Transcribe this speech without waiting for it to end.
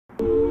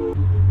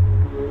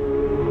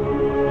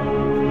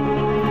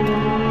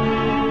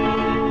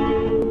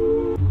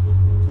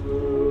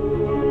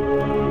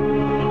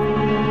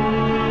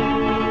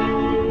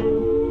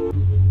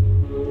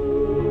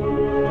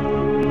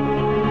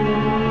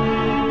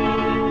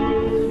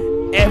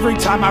Every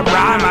time I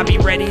rhyme, I be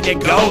ready to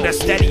go. The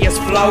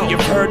steadiest flow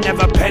you've heard,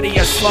 never petty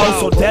or slow.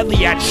 So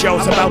deadly at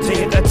shows, about to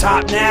hit the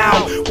top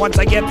now. Once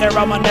I get there,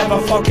 I'ma never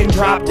fucking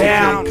drop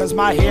down. Cause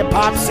my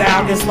hip-hop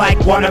sound is like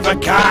one of a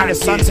kind. The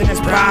sun's in his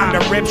prime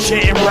to rip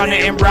shit and run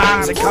it in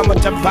rhymes. And come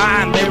with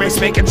divine lyrics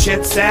making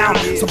shit sound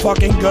so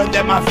fucking good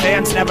that my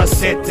fans never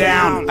sit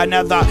down.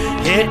 Another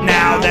hit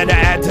now that I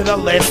add to the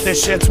list.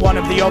 This shit's one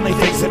of the only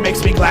things that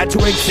makes me glad to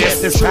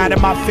exist. This pad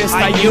in my fist,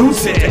 I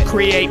use it to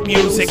create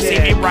music. See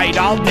me write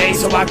all day,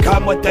 so I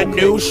come with the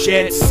new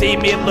shit. See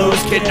me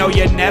lose, kid, no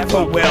you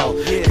never will.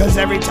 Cause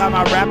every time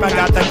I rap I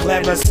got the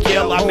clever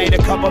skill. I made a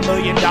couple $1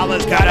 million,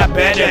 got a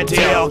better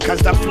deal. Cause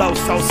the flow's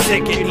so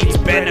sick it needs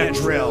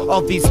Benadryl.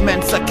 All these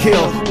ments I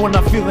kill when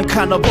I'm feeling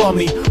kinda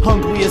bummy.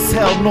 Hungry as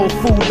hell, no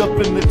food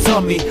up in the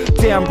tummy.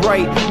 Damn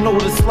right, know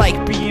what it's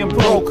like being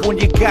broke. When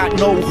you got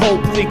no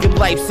hope, thinking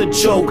life's a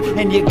joke.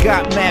 And you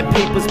got mad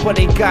papers but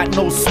ain't got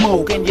no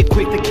smoke. And you're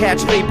quick to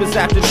catch vapors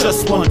after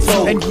just one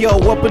toke. And yo,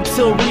 up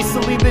until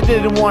recently they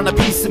didn't want a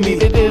piece of me.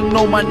 They didn't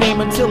know my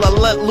name until I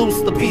let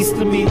loose the beast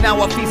of me.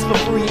 Now I feast for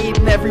free,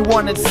 eating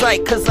everyone in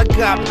sight. Cause I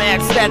got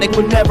mad static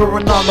but never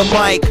on the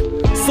mic.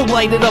 So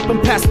light it up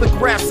and pass the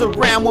grass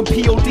around. When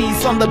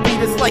POD's on the beat,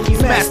 it's like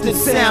he's mastered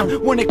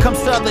sound. When it comes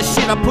to other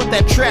shit, I put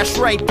that trash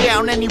right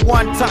down.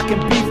 Anyone talking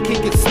beef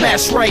can get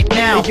smashed right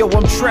now. Hey, yo,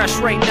 I'm trash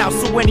right now,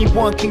 so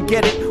anyone can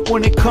get it.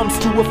 When it comes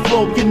to a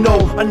flow, you know,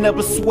 I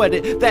never sweat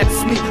it.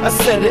 That's me, I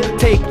said it,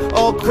 take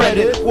all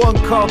credit. One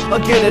call, I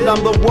get it,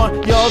 I'm the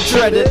one, y'all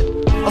dread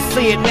it. I'll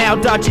say it now,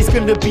 Dodgy's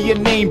gonna be a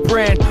name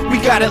brand. We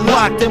got it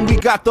locked and we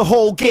got the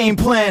whole game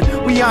plan.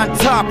 We on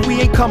top,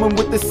 we ain't coming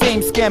with the same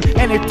scam.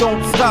 And it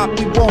don't stop,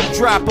 we won't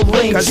drop a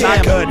lame Cause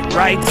jam. I could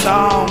write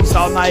songs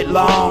all night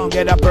long.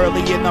 Get up early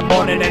in the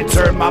morning and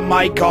turn my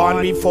mic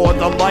on before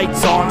the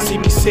lights on. See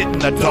me sit in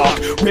the dark,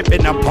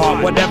 ripping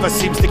apart whatever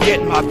seems to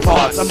get in my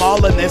thoughts. I'm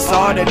all in this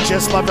art and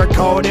just love her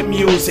code and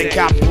music.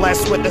 Got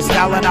blessed with the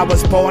style and I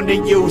was born to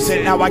use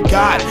it. Now I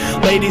got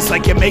ladies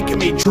like you're making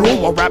me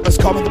drool. While rappers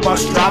call me the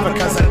bus driver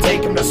cause I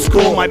take him to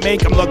school. Might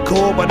make him look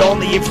cool, but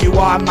only if you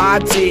are my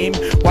team.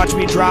 Watch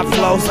me drop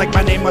flows like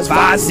my name was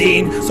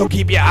Vazine. So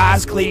keep your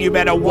eyes clean, you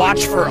better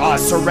watch for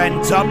us, or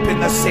end up in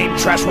the same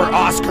trash where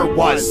Oscar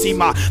was. See,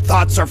 my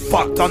thoughts are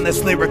fucked on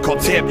this lyrical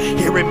tip.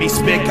 Hearing me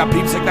spit got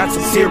peeps like that's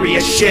some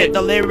serious shit.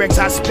 The lyrics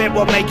I spit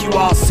will make you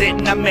all sit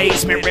in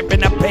amazement.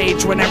 Ripping a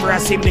page whenever I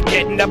seem to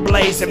get in a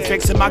blaze. And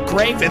fixing my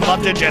grave and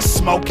love to just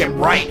smoke and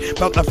write.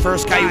 About the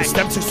first guy who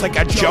steps just like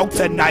a joke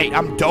tonight.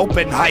 I'm dope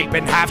and hype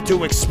and have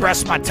to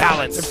express my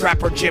talents. If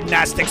rap or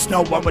gymnastics,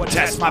 no one would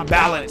test my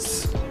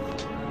balance.